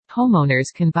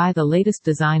Homeowners can buy the latest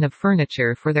design of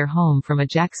furniture for their home from a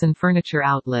Jackson Furniture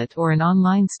outlet or an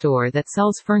online store that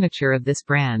sells furniture of this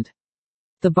brand.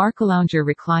 The Barcalounger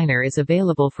recliner is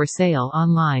available for sale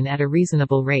online at a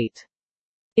reasonable rate.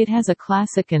 It has a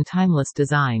classic and timeless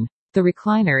design. The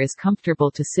recliner is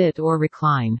comfortable to sit or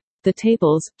recline. The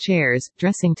tables, chairs,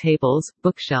 dressing tables,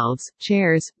 bookshelves,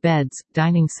 chairs, beds,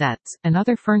 dining sets, and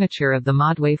other furniture of the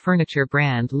Modway Furniture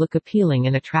brand look appealing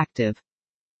and attractive.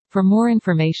 For more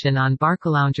information on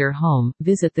Barcalounger Home,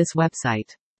 visit this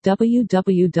website: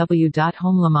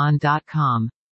 www.homelemon.com.